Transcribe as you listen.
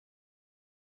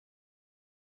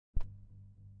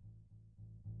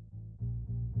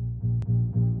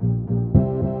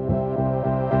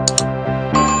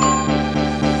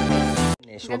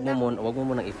Finish, wag mo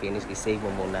munang i-finish, i-save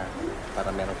mo muna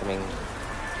para meron kaming,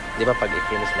 di ba pag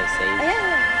i-finish may save?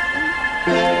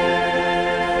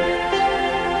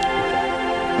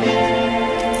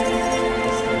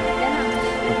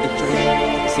 Picture,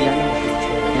 siya na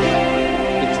picture.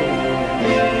 Picture.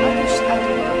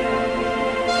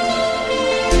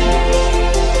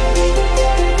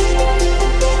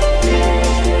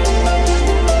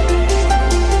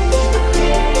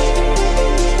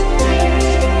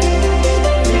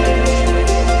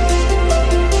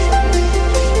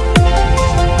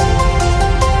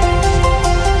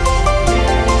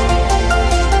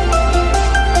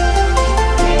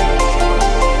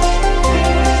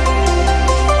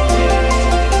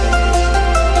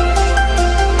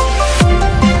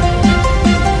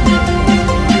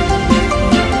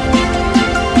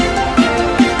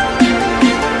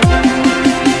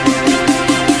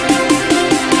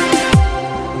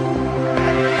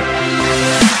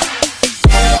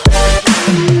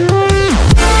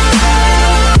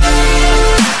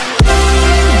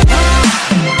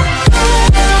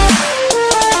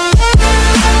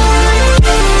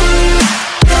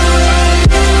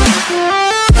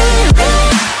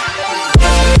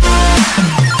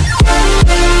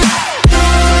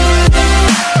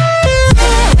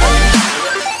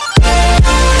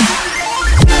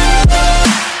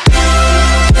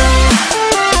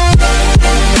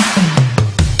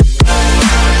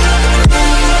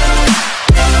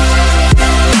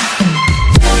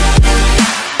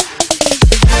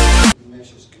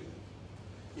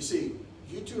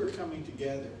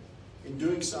 And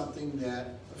doing something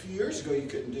that a few years ago you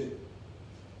couldn't do.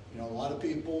 You know, a lot of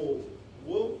people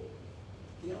will,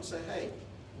 say, hey,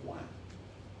 why?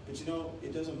 But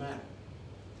it doesn't matter.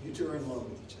 You two are in love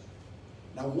with each other.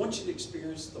 Now I want you to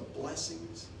experience the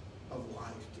blessings of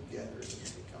life together as a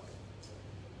married couple.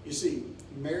 You see,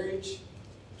 marriage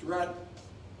throughout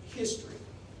history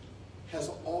has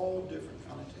all different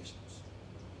connotations.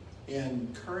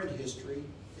 In current history,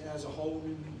 it has a whole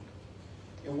new meaning.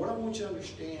 And what I want you to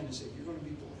understand is that you're going to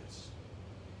be blessed.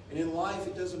 And in life,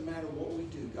 it doesn't matter what we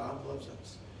do. God loves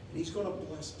us. And He's going to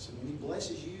bless us. And when He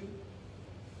blesses you,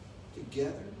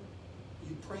 together,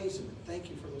 you praise Him and thank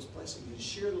Him for those blessings. And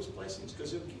share those blessings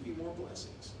because He'll give you more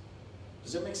blessings.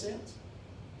 Does that make sense?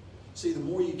 See, the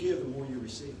more you give, the more you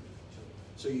receive.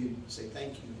 So you say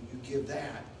thank you, you give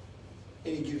that,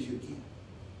 and He gives you again.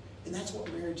 And that's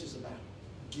what marriage is about,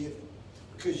 giving.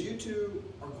 Because you two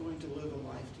are going to live a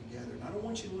life together. And I don't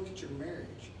want you to look at your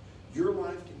marriage, your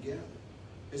life together,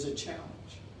 as a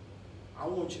challenge. I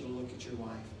want you to look at your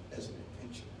life as an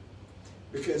adventure.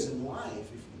 Because in life,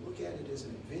 if you look at it as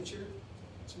an adventure,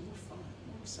 it's more fun,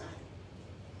 more exciting.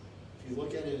 If you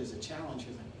look at it as a challenge,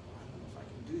 you're like, oh, I don't know if I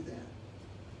can do that.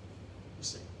 You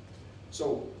see.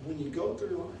 So when you go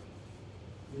through life,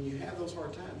 when you have those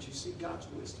hard times, you see God's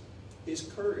wisdom, His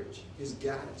courage, His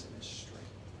guidance, and His strength.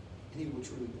 And He will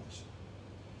truly bless you.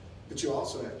 But you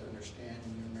also have to understand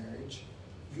in your marriage,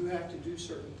 you have to do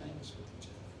certain things with each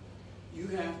other. You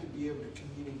have to be able to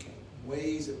communicate in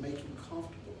ways that make you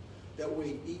comfortable. That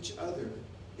way each other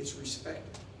is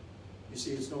respected. You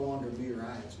see, it's no longer me or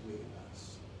I, it's we and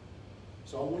us.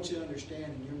 So I want you to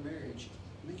understand in your marriage,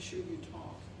 make sure you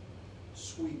talk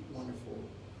sweet, wonderful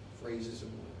phrases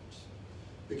and words.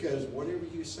 Because whatever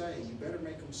you say, you better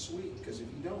make them sweet, because if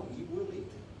you don't, you will eat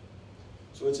them.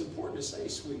 So it's important to say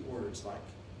sweet words like,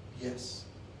 yes,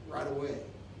 right away,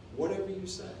 whatever you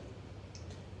say.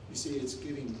 You see, it's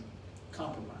giving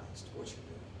compromise to what you're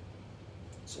doing.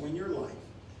 So in your life,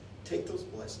 take those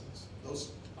blessings,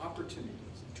 those opportunities,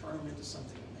 and turn them into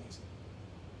something amazing.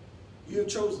 You have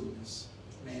chosen this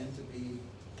man to be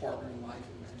a partner in life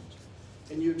and marriage.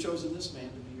 And you have chosen this man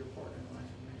to be your partner in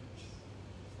life and marriage.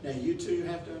 Now you two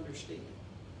have to understand,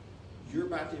 you're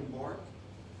about to embark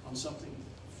on something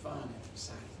fun and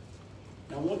exciting.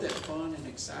 Now I want that fun and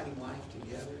exciting life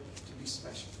together to be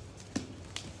special.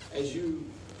 As you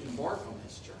embark on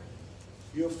this journey,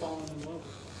 you have fallen in love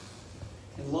with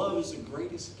God. And love is the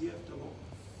greatest gift of all.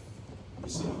 You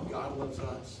see, God loves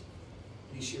us,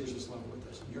 and He shares His love with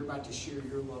us. And you're about to share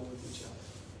your love with each other.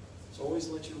 So always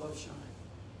let your love shine.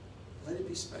 Let it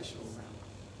be special around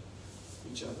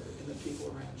each other and the people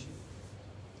around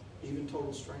you, even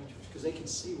total strangers, because they can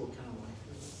see what kind of life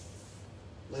you're living.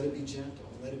 Let it be gentle.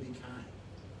 Let it be kind,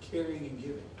 caring and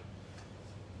giving.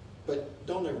 But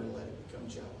don't ever let it become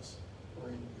jealous or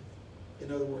envy.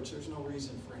 In other words, there's no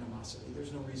reason for animosity.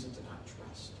 There's no reason to not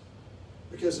trust.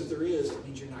 Because if there is, it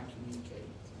means you're not communicating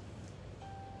with them.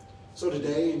 So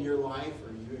today in your life,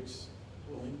 are you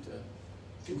willing to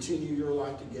continue your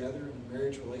life together in a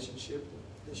marriage relationship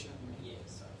with this young man?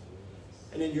 Yes, absolutely.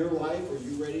 Yes. And in your life, are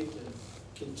you ready to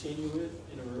continue it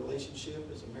in a relationship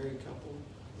as a married couple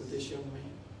with this young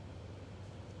man?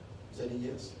 Is that a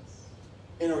yes?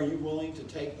 And are you willing to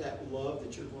take that love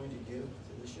that you're going to give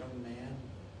to this young man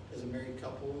as a married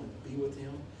couple and be with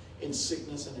him in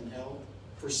sickness and in health?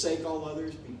 Forsake all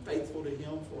others, be faithful to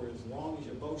him for as long as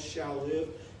you both shall live,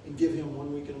 and give him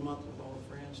 1 week in a month with all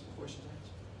the friends and questions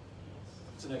asked?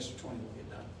 It's an extra 20 we'll get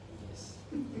done. Yes.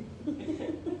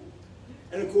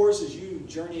 And of course, as you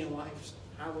journey in life's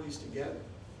highways together,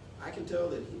 I can tell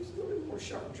that he's a little bit more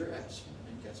sharp dressed. I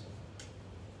think that's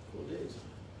cool days.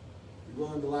 You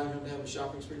willing to allow him to have a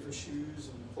shopping spree for shoes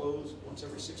and clothes once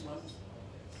every 6 months?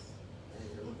 Hey,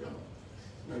 here we go.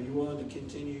 Are you willing to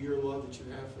continue your love that you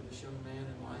have for this young man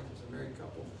in life as a married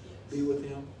couple? Yes. Be with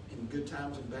him in good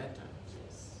times and bad times.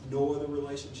 Yes. No other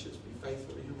relationships. Be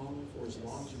faithful to him only for as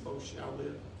long as you both shall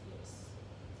live. Yes.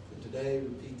 And today,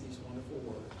 repeat these wonderful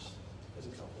words as a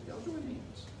couple. Y'all join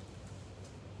hands.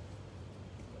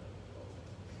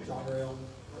 SyRell,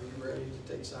 are you ready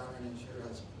to take Siren as your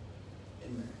husband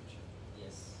in marriage?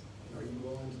 Yes. And are you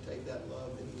willing to take that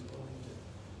love that he's willing to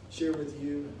share with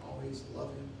you and always love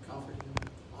him, comfort him,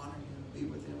 honor him, be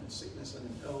with him in sickness and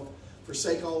in health,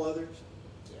 forsake all others,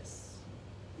 Yes.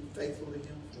 be faithful to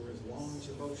him for as long as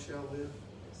you both shall live?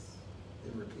 Yes.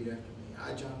 Then repeat after me.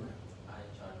 I, John Ralph, I,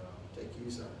 John Rowe, take you,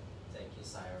 Siren, thank you,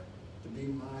 SyRell, to be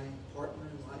my partner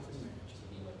in life and marriage, to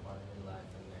be my partner in life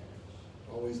and marriage.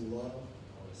 always love,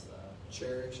 Always love,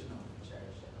 cherish, and honor,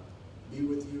 cherish, and honor. be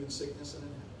with you in sickness and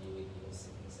in health, Be with you in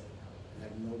sickness and health. and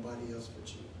have nobody else but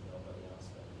you. Nobody else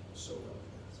but you. So help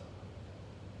me So,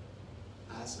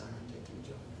 God. I, Siren, take you,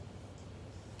 John.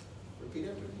 Repeat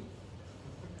after me.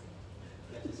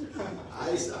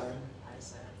 I, Siren, I,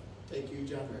 SyRell, take you,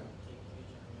 John Ralph, Take me,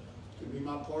 John Ralph, to be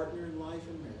my partner in life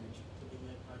and marriage, to be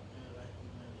my partner in life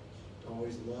and marriage. to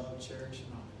always love, cherish,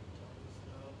 and honor, To always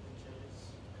love and cherish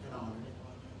and honor, and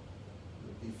honor.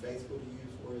 and be faithful to you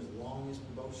for as long as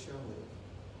we both shall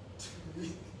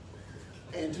live,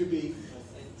 and to be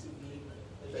And to be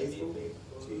faithful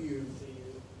to you to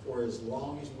you for as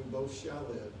long as we both shall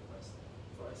live.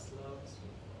 for as long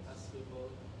as we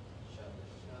both shall live.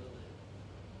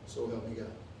 So help me God.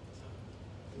 So,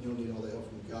 And you'll need all the help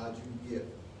from God you can get.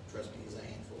 Trust me, he's a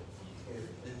handful.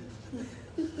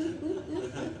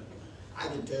 I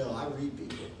can tell. I read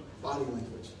people. Body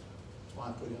language. That's why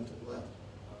I put him to the left.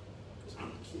 Because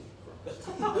I'm a kid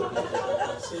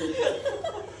across. See,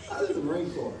 I was in the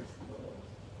Marine Corps.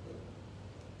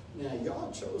 Now, y'all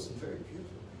have chosen very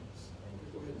beautiful rings.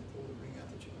 Go ahead and pull the ring out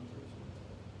that you've been through.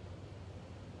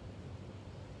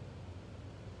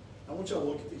 I want y'all to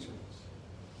look at these rings.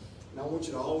 And I want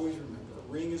you to always remember,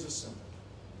 a ring is a symbol.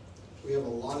 We have a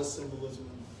lot of symbolism in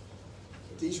life.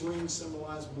 But these rings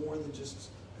symbolize more than just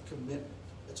a commitment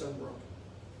that's unbroken.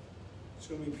 It's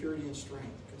going to be purity and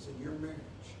strength, because in your marriage,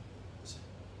 as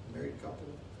a married couple,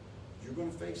 you're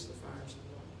going to face the fires of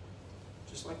life.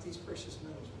 Just like these precious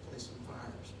metals were placed in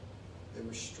fires, they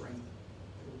were strengthened,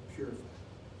 they were purified.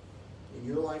 In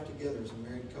your life together as a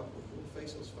married couple, you will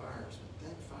face those fires. But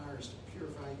that fire is to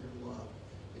purify your love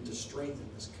and to strengthen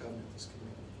this covenant, this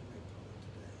commitment you make public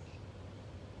today.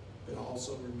 But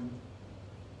also remember,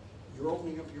 you're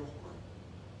opening up your heart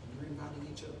and you're inviting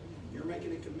each other in. You're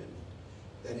making a commitment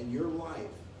that in your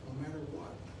life, no matter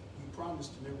what, you promise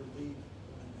to never leave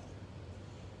one another.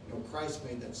 You know, Christ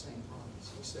made that same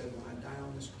promise. He said, when I die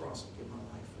on this cross, I'll give my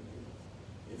life for you.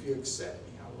 If you accept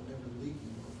me, I will never leave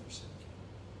you nor forsake you.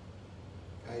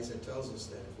 Guys, that tells us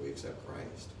that if we accept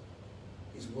Christ,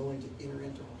 he's willing to enter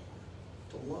into our heart,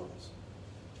 to love us,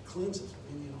 to cleanse us of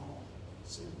any and all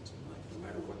sins in life. No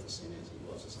matter what the sin is, he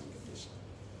loves us unconditionally.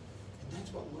 And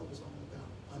that's what love is all about,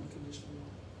 unconditional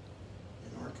love.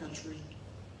 In our country,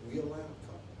 we allow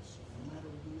couples, no matter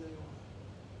who they are,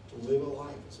 to live a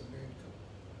life as a married couple.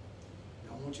 And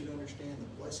I want you to understand the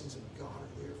blessings of God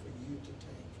are there for you to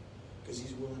take, because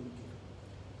he's willing to give.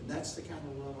 And that's the kind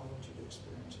of love I want you to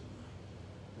experience in life.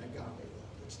 An agape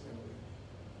love that's never ending.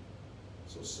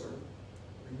 So, sir,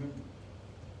 remember,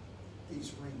 these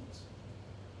rings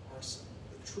are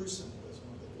the true symbolism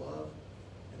of the love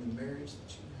and the marriage that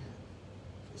you have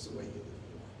is the way you live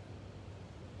your life.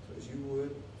 So as you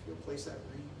would, if you'll place that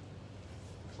ring,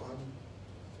 Claudia,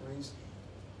 rings,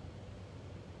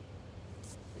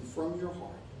 and from your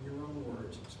heart, in your own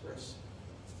words, express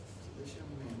to this young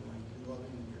man why you love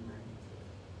him and you're married today.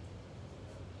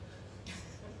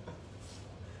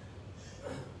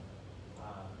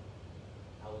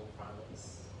 I will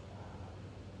promise.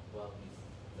 Well,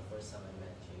 the first time I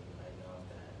met you, I know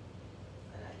that,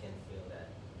 and I can feel that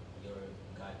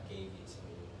God gave you to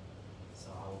me. So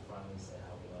I will promise that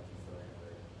I will love you forever.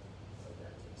 So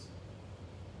that is.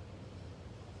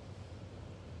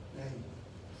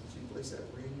 place that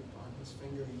ring on his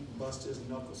finger. You bust his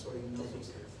knuckles so he knows it's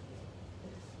there.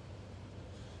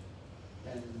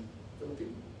 And Filipino.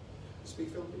 You speak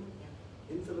Filipino?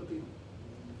 In Filipino.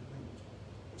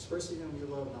 Express to him your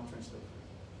love, and I'll translate.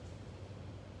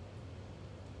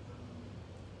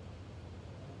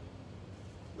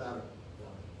 Louder.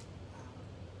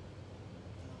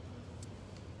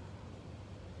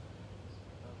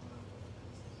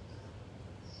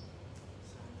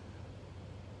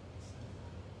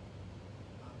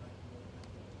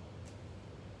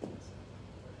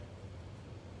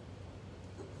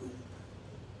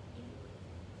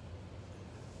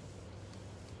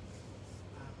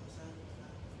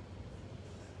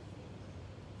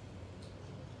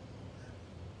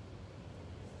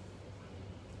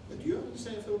 Do you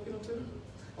understand Filipino too?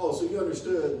 Oh, so you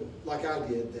understood, like I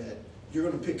did, that you're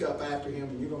going to pick up after him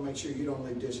and you're going to make sure you don't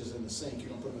leave dishes in the sink. You're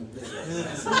going to put them in the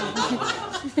dishwasher.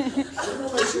 You're going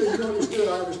to make sure you understood.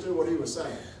 I understood what he was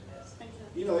saying.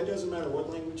 You know, it doesn't matter what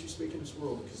language you speak in this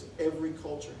world, because every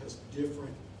culture has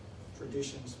different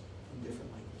traditions and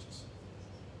different languages.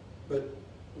 But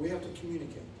we have to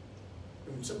communicate.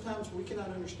 And sometimes we cannot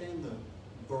understand the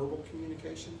verbal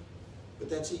communication, but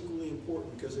that's equally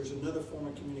important, because there's another form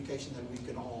of communication that we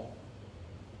can all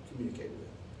communicate with,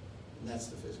 and that's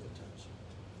the physical touch.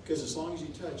 Because as long as you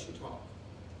touch, you talk.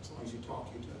 As long as you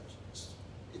talk, you touch.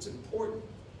 It's important.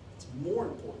 It's more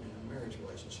important in a marriage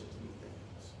relationship than anything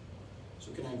else.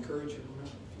 So can I encourage you to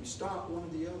remember, if you stop one or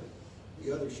the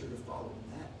other's sure to follow,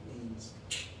 and that means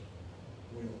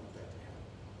we don't want that to happen.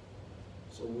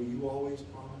 So will you always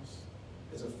promise,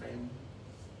 as a family,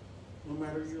 no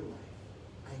matter your life,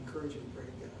 I encourage you to pray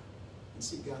to God and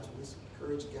seek God's wisdom,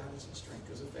 courage, guidance, and strength.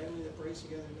 Because a family that prays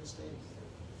together does stay together.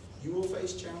 You will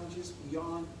face challenges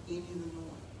beyond any of the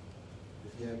norm.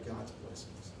 If you have God's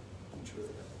blessings, you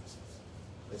truly have blessings.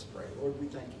 Let's pray. Lord, we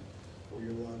thank you for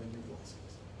your love and your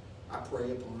blessings. I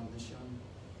pray upon this young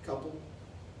couple.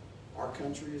 Our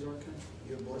country is our country.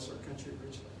 You have blessed our country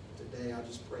richly. Today, I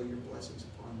just pray your blessings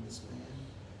upon this man,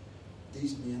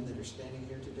 these men that are standing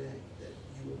here today, that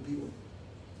you will be with them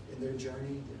in their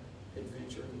journey, their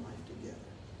adventure in life together.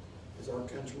 As our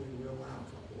country, we will allow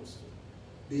couples to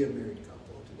be a married couple.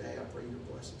 Today, I pray your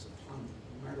blessings upon them,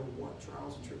 no matter what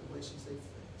trials and tribulations they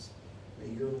face.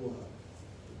 May your love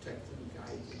protect them,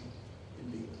 guide them, and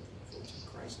be with them. For in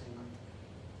Christ's name I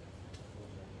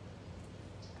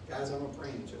pray. Guys, I'm a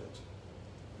praying judge.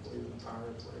 I believe in the power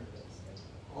of prayer.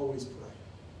 Always pray.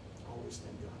 Always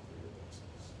thank God for your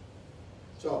blessings.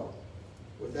 So,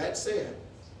 with that said,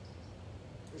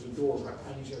 there's a door right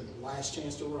behind you. The last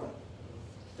chance to run.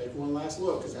 Take one last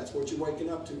look, because that's what you're waking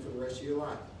up to for the rest of your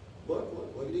life.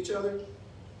 Look at each other.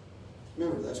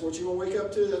 Remember, that's what you're going to wake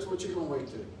up to. That's what you're going to wake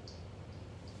to.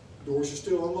 Doors are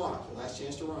still unlocked. The last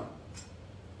chance to run.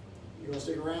 You going to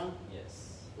stick around?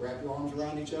 Yes. Wrap your arms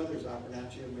around each other as I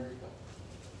pronounce you a married couple.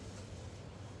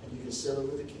 And you can seal it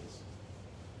with a kiss.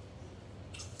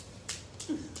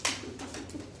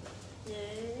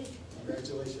 Yay.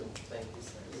 Congratulations. Thank you,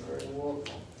 sir. You're very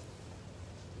welcome.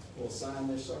 We'll sign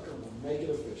this sucker and we'll make it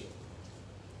official.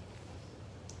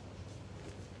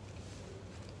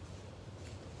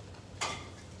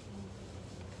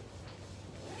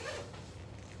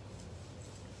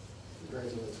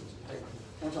 Congratulations. Hey,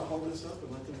 why don't you hold this up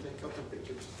and let them take a couple of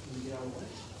pictures and get out of the way.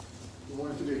 You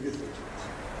want it to be a good picture.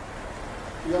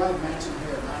 You all have matching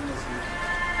hair, mine is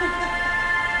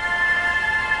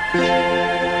not.